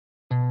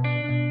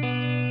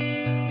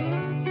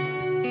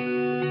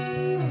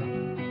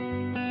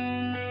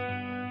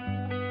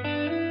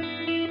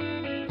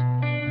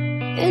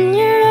In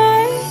your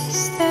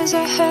eyes there's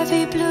a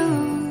heavy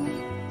blue,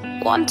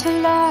 one to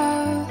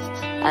love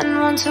and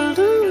one to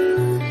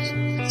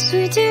lose.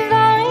 Sweet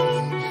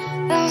divine,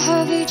 a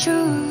heavy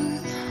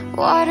truth,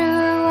 water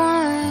or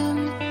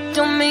wine,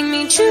 don't make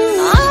me choose.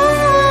 I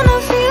wanna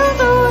feel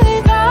the way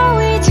that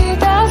we did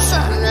that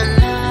summer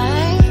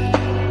night.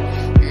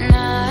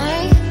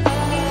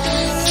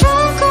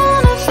 Drunk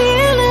on a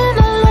feeling,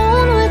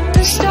 alone with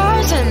the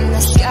stars in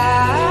the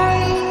sky.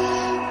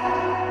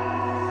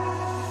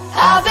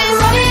 I've been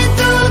running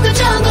through the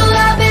jungle,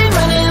 I've been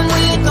running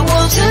with the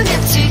wolves to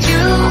get to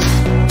you,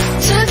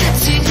 to get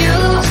to you.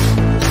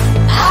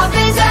 I've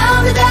been down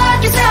the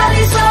darkest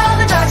alleys, saw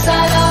the dark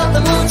side of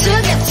the moon to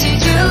get to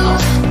you,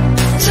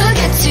 to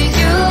get to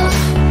you.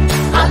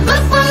 I'm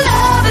booked for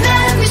love and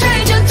every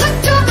stranger took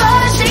too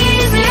much,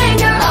 easy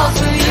anger, all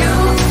for you,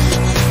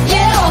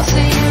 yeah, all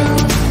for you.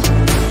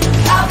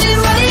 I've been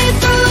running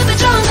through the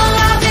jungle,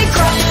 I've been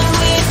crying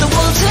with the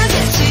wolves to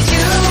get to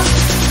you,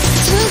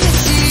 to get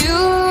to you.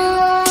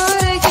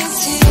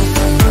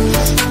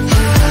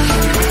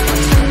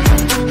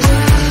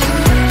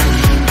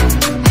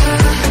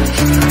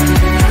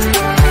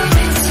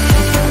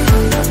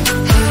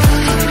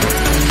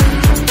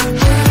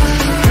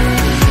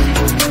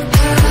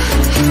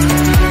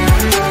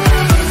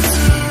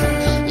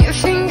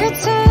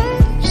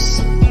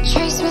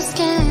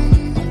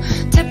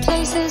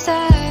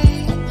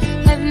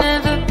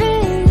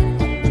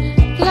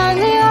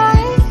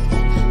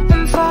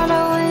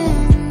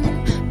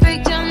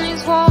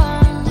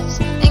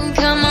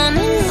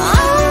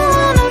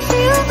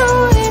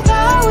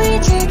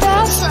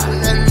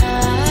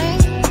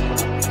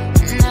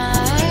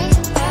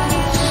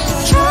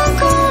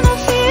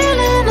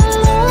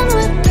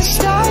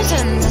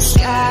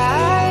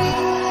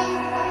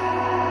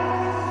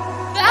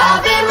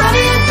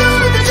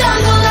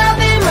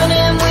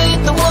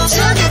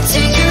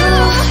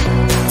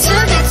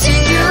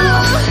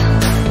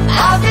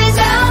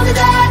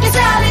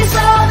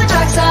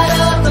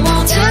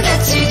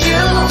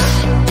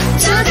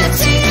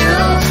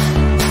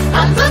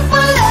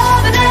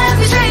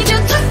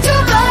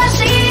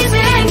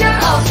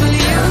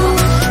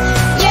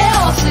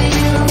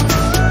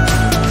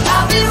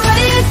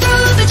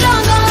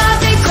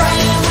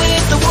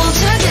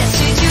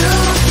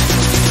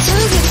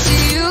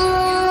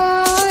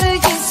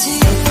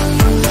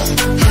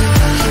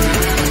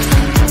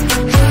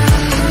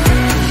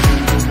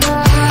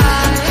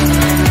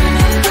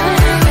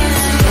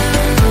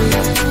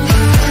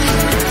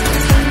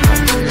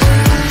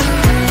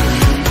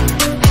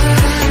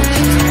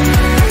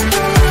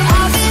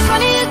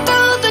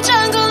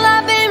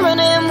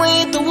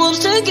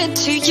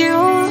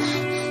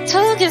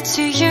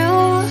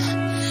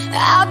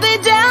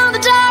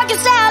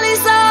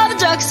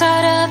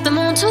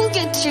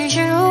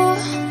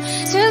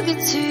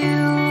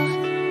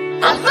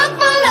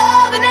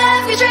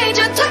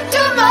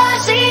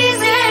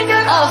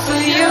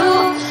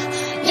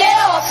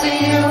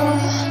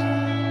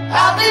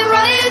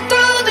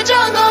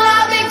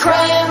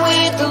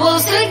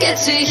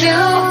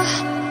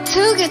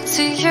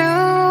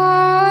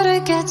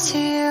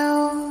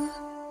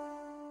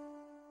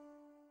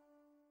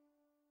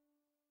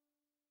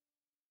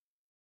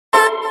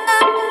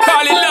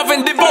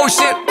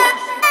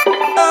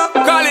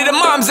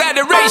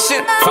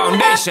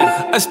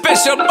 A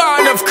special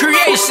bond of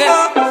creation.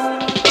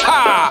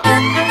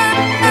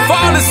 For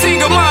all the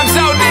single moms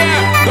out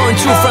there going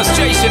through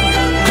frustration,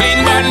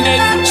 Clean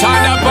Bandit,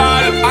 China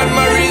Ball, and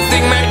Marie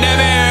thing make them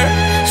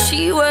air.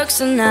 She works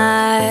the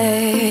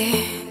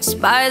nights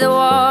by the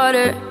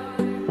water.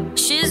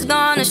 She's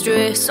gone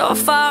astray, so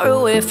far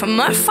away from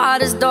her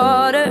father's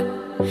daughter.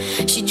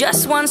 She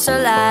just wants a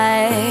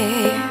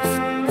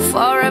life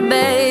for a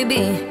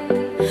baby.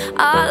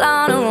 All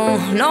on her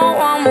own, no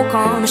one will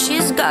come.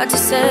 She's got to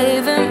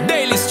save him.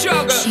 Daily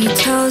struggle. She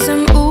tells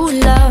him, ooh,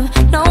 love,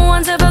 no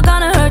one's ever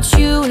gonna hurt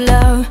you,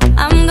 love.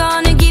 I'm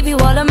gonna give you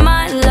all of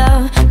my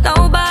love.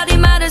 Nobody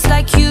matters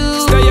like you.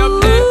 Stay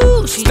up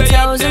there. She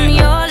tells him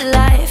your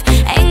life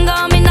ain't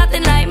gonna be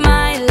nothing like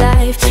my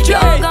life.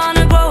 You're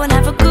gonna grow and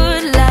have a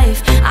good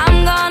life.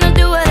 I'm gonna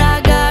do what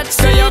I got to do.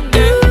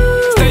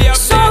 Stay up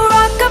so there.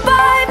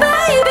 rock-a-bye,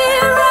 baby,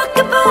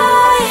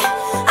 rock-a-bye.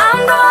 I'm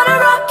gonna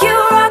rock you,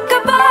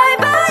 rock-a-bye,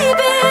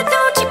 baby,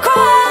 don't you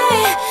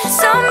cry.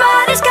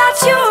 Somebody's got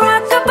you,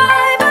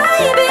 rock-a-bye,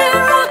 baby,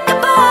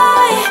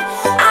 rock-a-bye.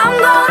 I'm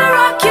gonna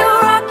rock you,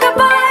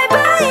 rock-a-bye,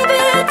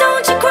 baby,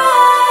 don't you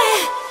cry.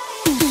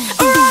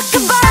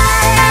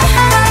 Rock-a-bye,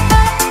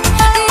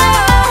 no.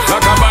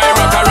 Rock-a-bye,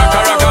 rock-a-rock-a,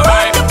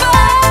 rock-a-bye.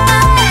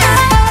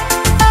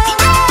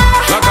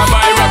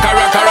 Rock-a-bye,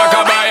 rock-a-rock-a,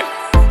 rock-a-bye.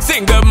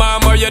 Single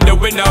mom, what you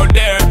doing out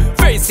there?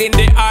 Facing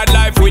the hard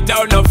life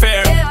without no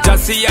fear.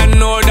 Just see and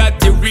know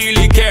that you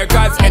really care,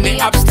 cause any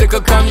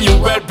obstacle come you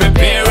well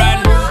prepare.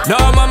 And no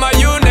mama,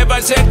 you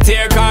never shed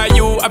tear, cause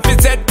you have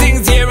to set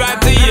things year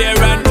after year.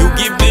 And you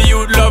give the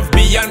youth love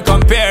beyond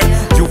compare.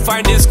 You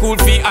find this school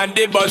fee and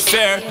the bus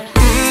fare.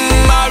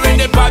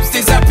 Already pops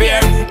disappear.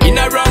 In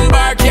a wrong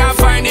bar, can't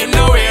find him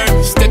nowhere.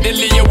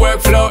 Steadily your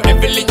workflow,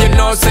 everything you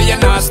know, so you're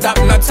not stop,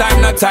 no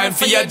time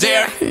for your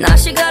dear. Now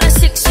she got a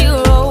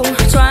 6-year-old,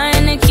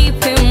 trying to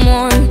keep him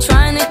warm,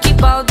 trying to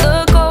keep out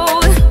the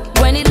cold.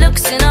 When he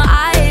looks in her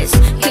eyes,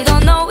 he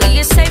don't know he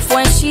is safe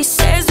when she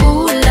says,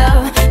 ooh,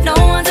 love, no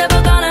one's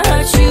ever gonna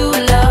hurt you,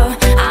 love.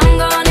 I'm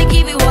gonna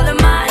give you all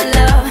of my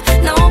love.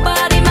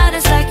 Nobody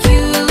matters like you.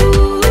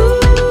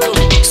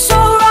 So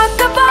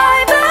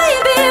rock-a-bye,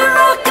 baby,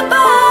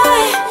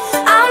 rock-a-bye.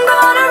 I'm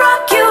gonna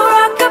rock you,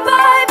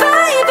 rock-a-bye,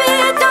 baby,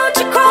 don't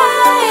you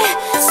cry.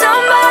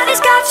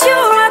 Somebody's got you,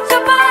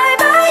 rock-a-bye,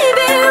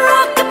 baby,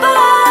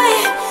 rock-a-bye.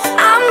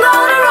 I'm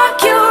gonna rock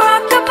you,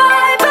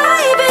 rock-a-bye,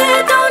 baby,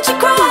 don't you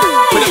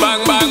cry. With a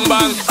bang, bang,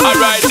 bang,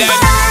 alright then.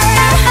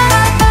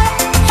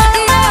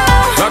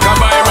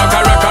 Rock-a-bye,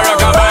 rock-a-rock-a,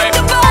 rock-a-bye.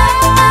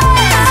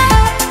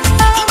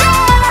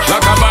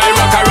 Rock-a-bye,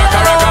 rock-a-rock-a,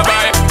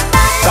 rock-a-bye.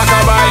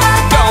 Rock-a-bye,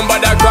 don't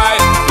bother cry.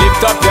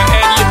 Lift up your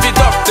head, lift it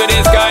up to the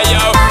sky,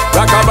 yo.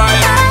 Rock-a-bye,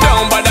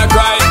 don't bother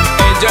cry.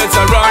 Angels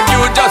around you,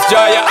 just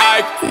joy your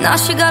eye. Now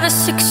she got a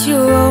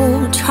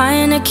 6-year-old,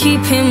 trying to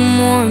keep him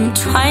warm,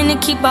 trying to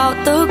keep out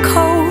the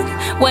cold.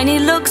 When he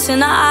looks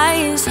in her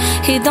eyes,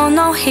 he don't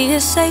know he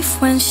is safe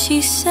when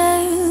she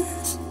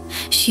says,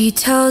 she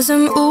tells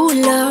him, ooh,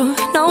 love,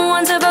 no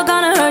one's ever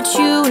gonna hurt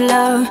you,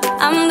 love.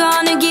 I'm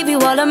gonna give you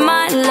all of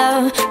my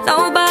love.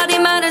 Nobody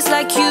matters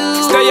like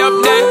you. Stay up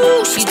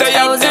there, She stay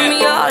up tells him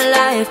there. your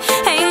life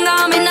ain't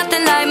gonna be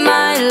nothing like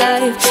my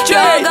life.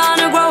 You're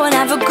gonna grow and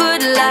have a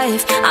good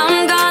life.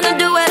 I'm gonna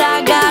do what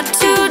I got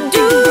to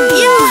do.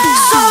 Yeah.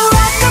 So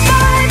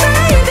rock-a-bye,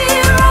 baby,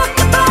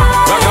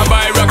 rock-a-bye.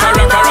 Rock-a-bye,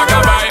 rock-a-rock-a,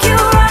 rock-a-bye. You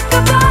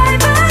rock-a-bye,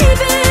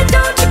 baby,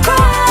 don't you cry.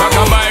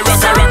 Rock-a-bye,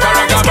 rock-a-rock-a,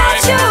 rock-a-bye. Somebody's got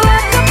you,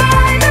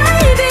 rock-a-bye,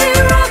 baby,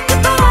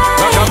 rock-a-bye.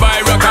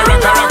 Rock-a-bye,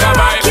 rock-a-rock-a,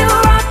 rock-a-bye. You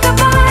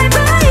rock-a-bye,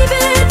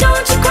 baby,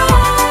 don't you cry.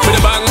 With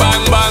a bang,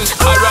 bang, bang,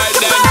 alright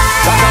then.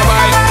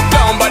 Rock-a-bye,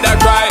 don't bother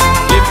cry.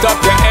 Lift up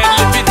your head,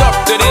 lift it up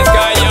to the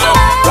sky, yo.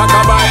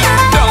 Rock-a-bye,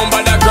 don't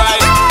bother cry.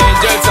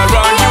 Angels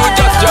around you,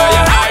 just joy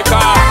your eye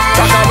car.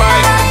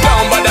 Rock-a-bye,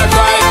 don't bother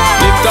cry.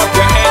 Lift up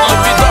your head,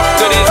 lift it up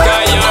to the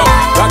sky, yo.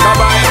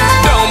 Rock-a-bye,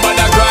 don't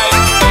bother cry.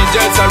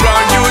 Angels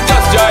around you,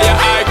 just joy your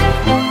eye.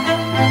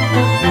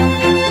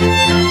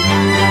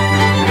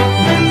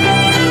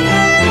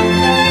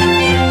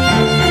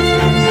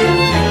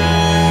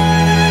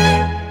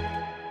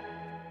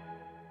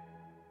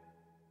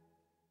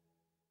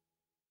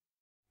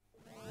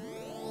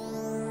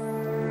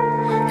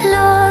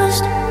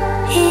 Lost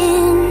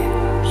in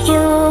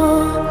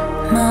your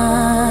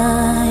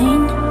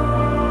mind,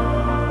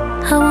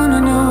 I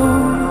wanna know,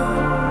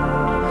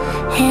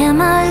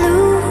 am I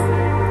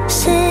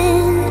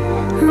losing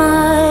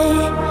my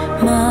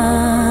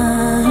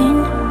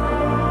mind?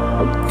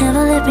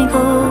 Never let me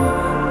go.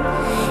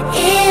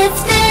 If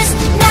this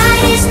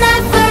night is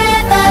not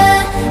forever,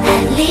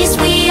 at least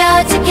we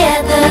are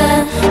together.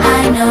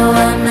 I know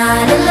I'm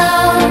not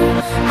alone.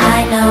 I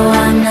know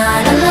I'm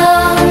not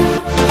alone.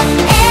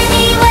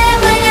 Anywhere,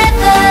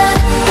 whenever,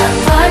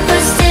 apart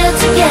but still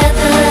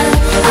together.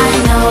 I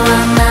know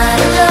I'm not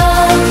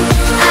alone.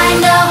 I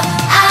know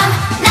I'm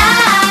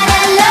not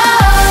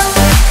alone.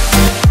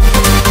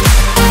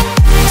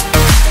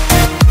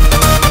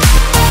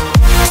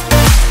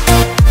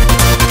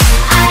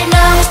 I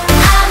know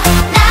I'm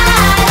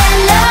not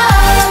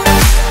alone.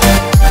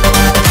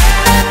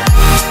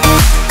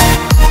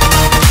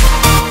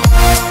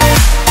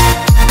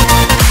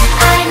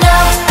 I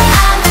know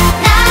I'm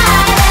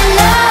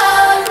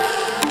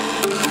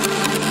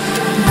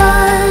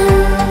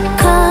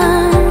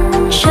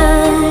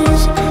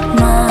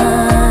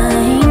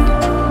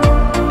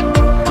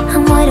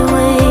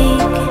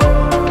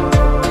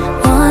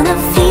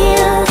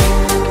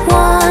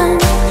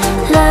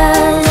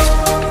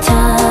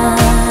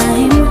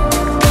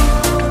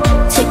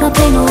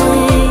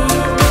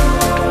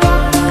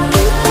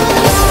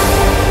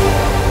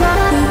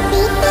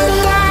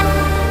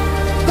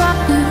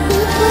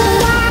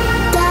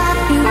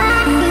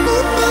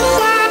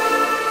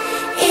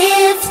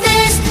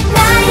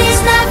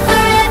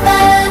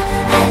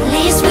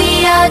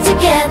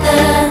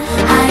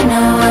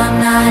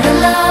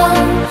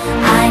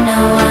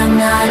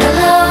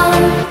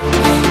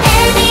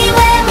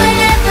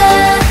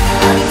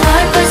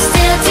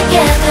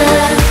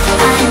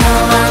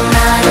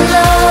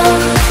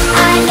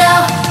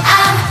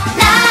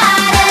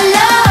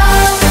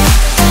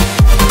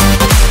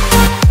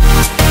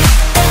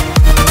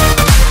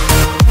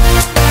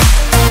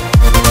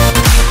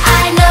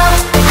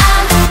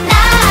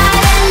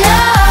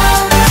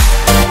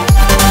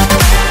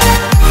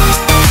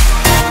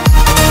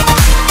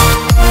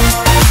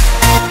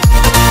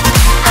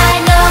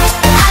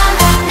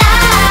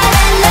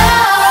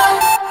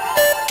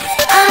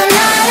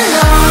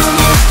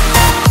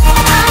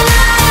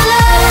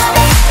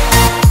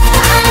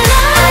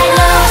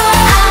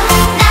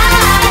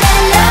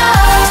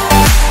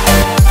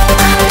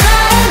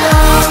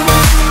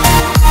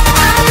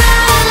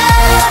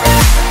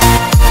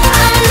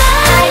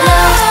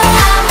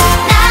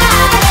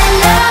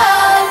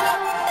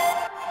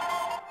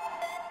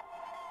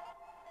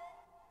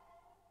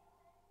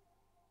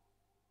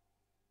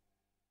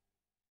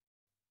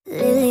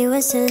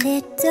was a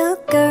little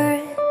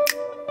girl,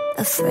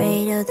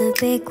 afraid of the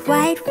big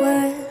white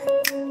world.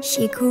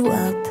 She grew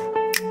up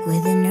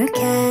within her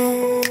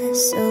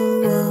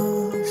castle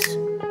walls.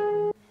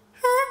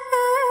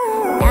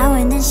 Now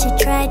and then she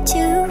tried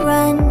to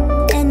run,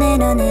 and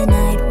then on a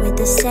night with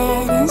the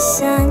setting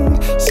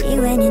sun, she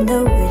went in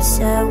the woods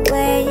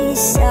away,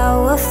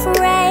 so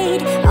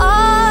afraid,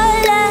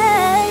 all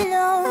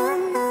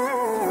alone.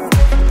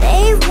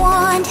 They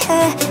warned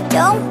her,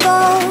 don't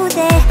go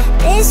there,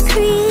 there's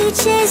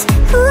creatures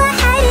who are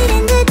hiding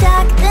in the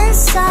dark. Then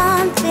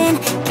something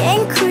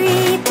came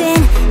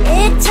creeping,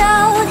 it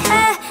told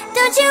her,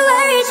 don't you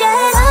worry,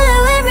 just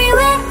follow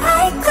everywhere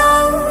I go.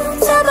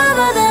 Top of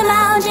all the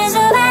mountains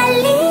of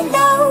valley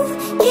low,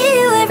 give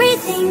you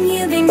everything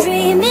you've been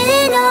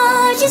dreaming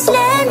of, just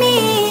let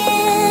me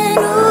in.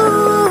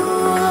 Ooh.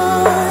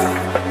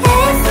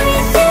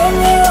 Everything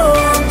you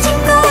want to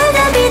go,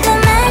 that'll be the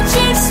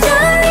magic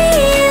story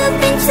you've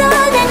been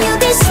told, and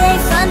you'll be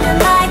safe under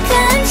my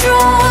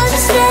control,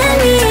 just let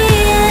me in.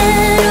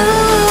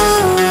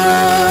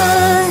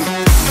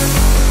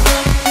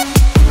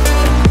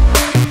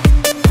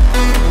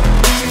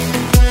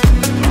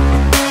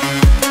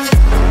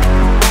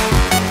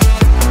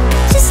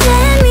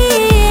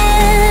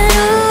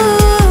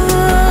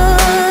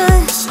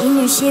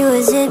 She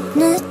was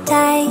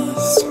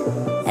hypnotized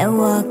and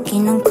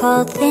walking on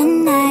cold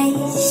thin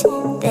ice.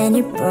 Then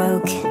it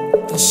broke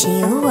and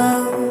she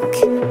awoke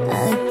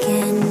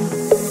again.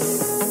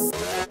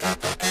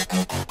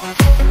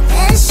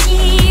 Then she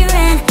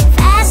ran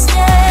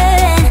faster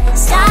and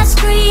started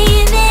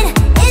screaming,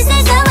 is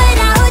there someone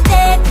out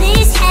there?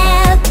 Please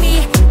help me,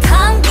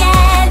 come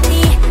get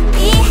me.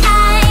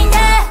 Behind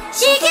her,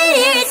 she could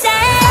hear it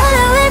say,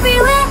 follow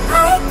everywhere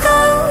I go.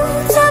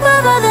 Top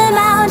of all the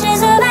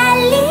mountains of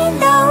valley,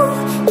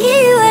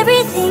 give you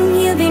everything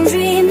you've been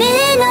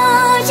dreaming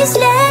of, just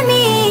let